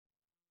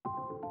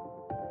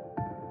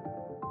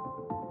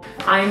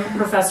I'm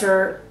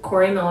Professor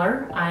Corri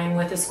Miller. I'm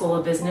with the School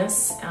of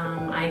Business.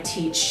 I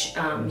teach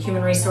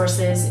human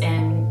resources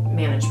and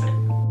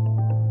management.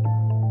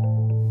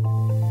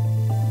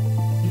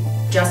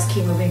 Just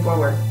keep moving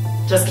forward.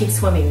 Just keep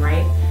swimming,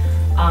 right?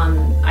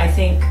 I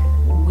think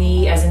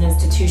we as an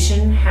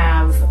institution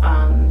have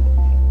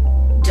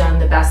done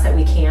the best that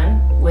we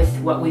can with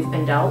what we've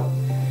been dealt.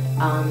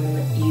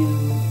 You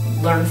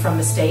learn from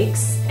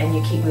mistakes and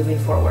you keep moving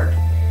forward.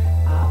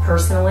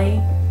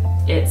 Personally,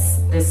 this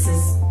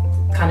is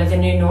kind of the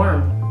new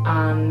norm,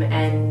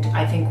 and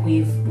I think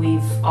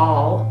we've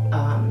all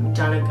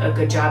done a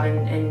good job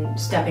in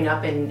stepping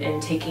up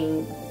and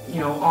taking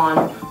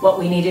on what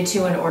we needed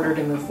to in order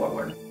to move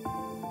forward.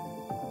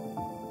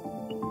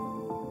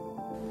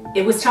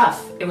 It was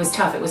tough. It was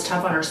tough. It was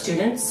tough on our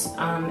students.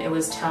 It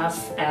was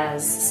tough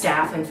as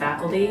staff and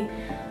faculty.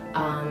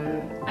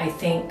 I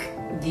think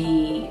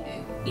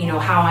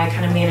how I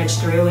kind of managed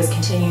through is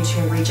continue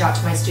to reach out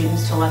to my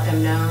students to let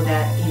them know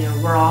that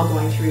we're all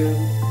going through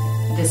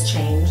this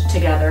change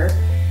together,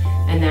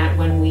 and that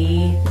when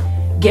we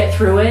get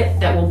through it,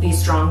 that we'll be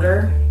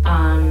stronger.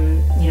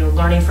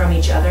 Learning from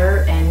each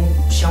other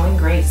and showing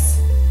grace,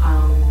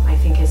 I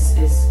think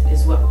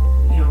is what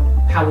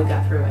how we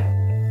got through it.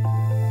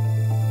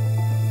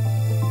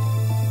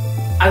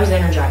 I was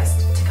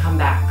energized to come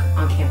back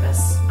on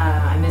campus.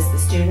 I missed the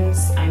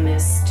students. I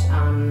missed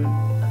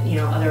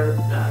other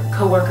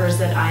coworkers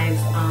that I've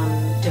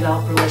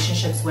developed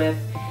relationships with,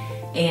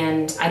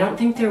 and I don't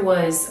think there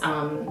was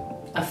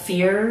a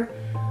fear,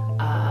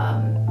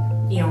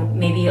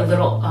 maybe a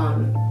little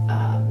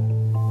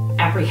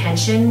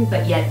apprehension,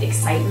 but yet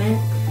excitement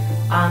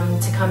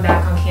to come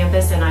back on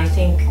campus. And I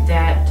think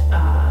that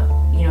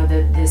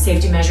the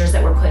safety measures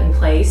that were put in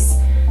place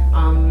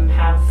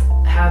have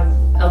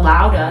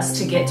allowed us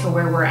to get to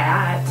where we're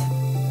at.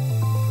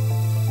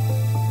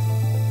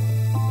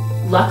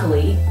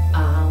 Luckily,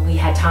 we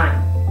had time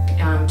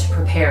to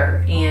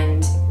prepare,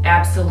 and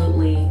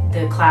absolutely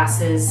the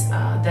classes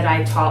that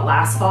I taught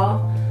last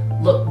fall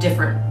look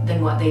different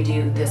than what they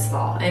do this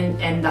fall,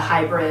 and the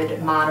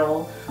hybrid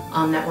model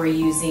that we're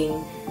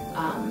using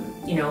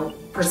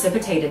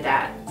precipitated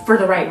that for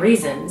the right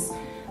reasons,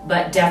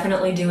 but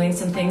definitely doing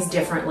some things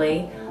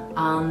differently,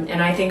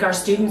 and I think our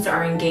students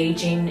are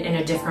engaging in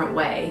a different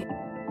way.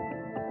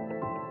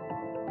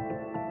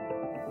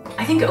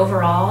 I think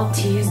overall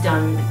TU's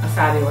done a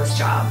fabulous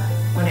job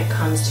when it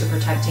comes to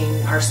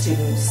protecting our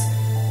students,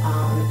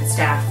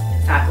 staff,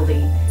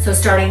 faculty. So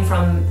starting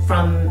from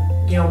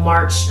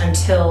March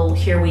until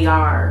here we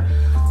are,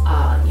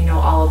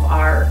 all of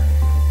our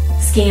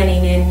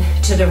scanning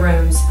into the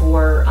rooms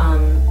for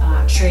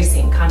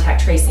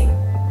contact tracing.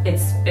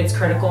 It's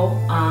critical,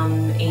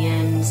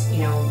 and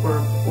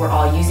we're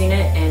all using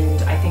it,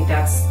 and I think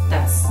that's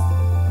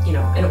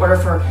in order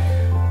for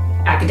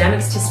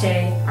academics to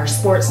stay, our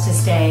sports to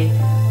stay,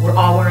 we're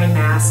all wearing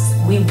masks.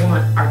 We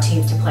want our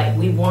teams to play.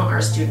 We want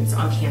our students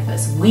on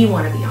campus. We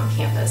want to be on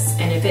campus,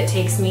 and if it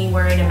takes me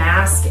wearing a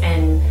mask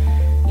and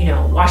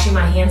washing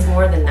my hands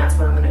more, then that's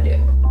what I'm going to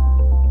do.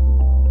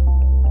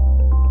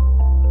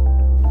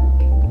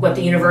 What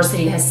the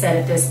university has said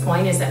at this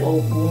point is that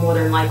we'll more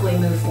than likely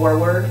move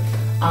forward,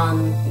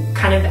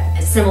 kind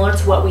of similar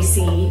to what we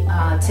see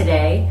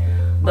today,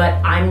 but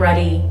I'm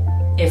ready.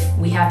 If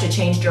we have to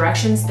change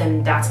directions,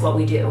 then that's what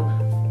we do.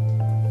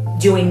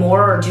 Doing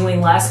more or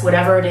doing less,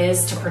 whatever it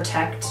is to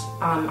protect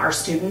our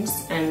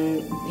students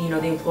and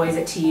the employees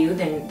at TU,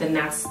 then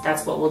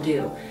that's what we'll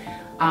do.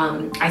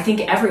 I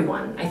think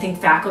everyone, I think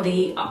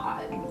faculty,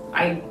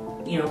 I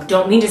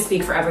don't mean to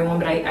speak for everyone,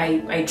 but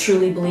I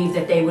truly believe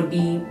that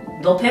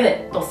they'll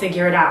pivot, they'll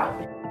figure it out.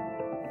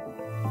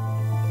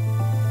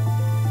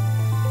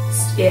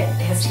 It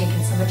has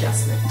taken some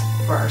adjustment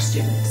for our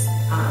students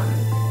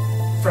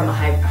from a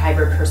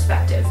hybrid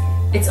perspective.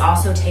 It's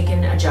also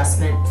taken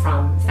adjustment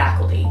from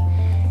faculty,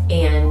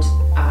 and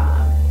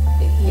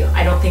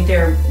I don't think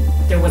there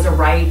was a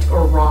right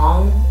or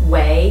wrong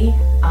way.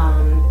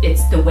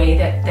 It's the way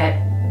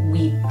that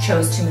we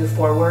chose to move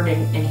forward,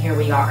 and here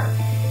we are.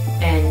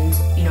 And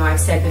I've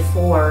said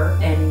before,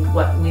 and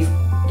what we've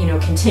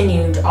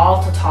continued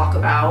all to talk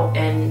about,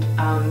 and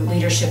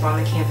leadership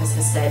on the campus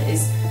has said,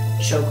 is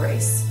show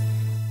grace.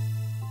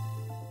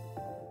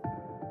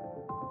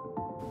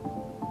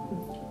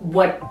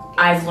 What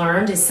I've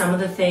learned is some of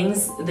the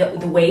things,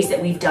 the ways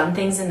that we've done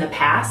things in the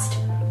past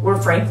were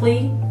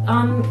frankly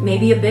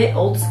maybe a bit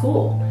old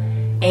school.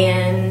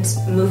 And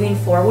moving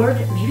forward,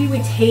 maybe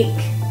we take,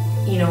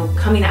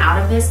 coming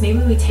out of this, maybe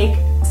we take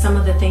some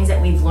of the things that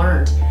we've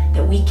learned,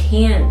 that we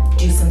can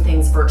do some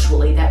things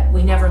virtually that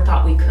we never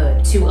thought we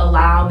could, to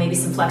allow maybe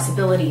some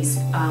flexibilities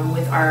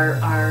with our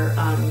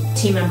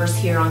team members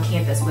here on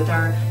campus, with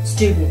our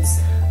students.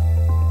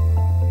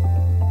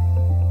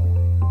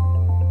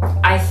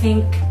 I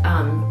think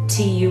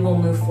TU will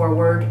move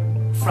forward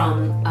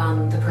from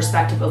the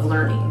perspective of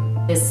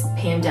learning. This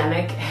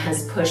pandemic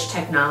has pushed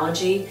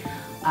technology.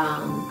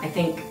 I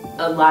think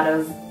a lot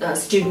of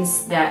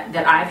students that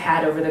I've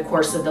had over the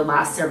course of the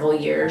last several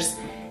years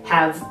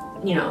have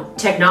you know,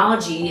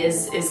 technology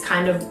is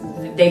kind of,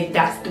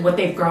 that's what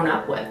they've grown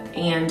up with.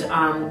 And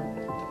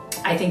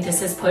I think this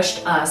has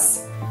pushed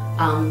us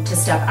to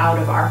step out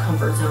of our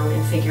comfort zone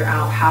and figure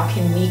out how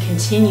can we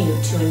continue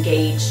to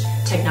engage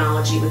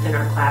technology within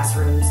our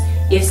classrooms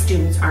if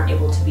students aren't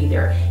able to be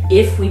there,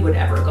 if we would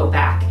ever go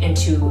back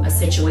into a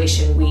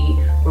situation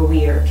where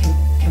we are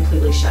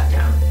completely shut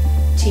down.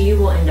 TU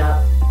will end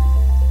up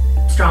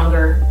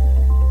stronger,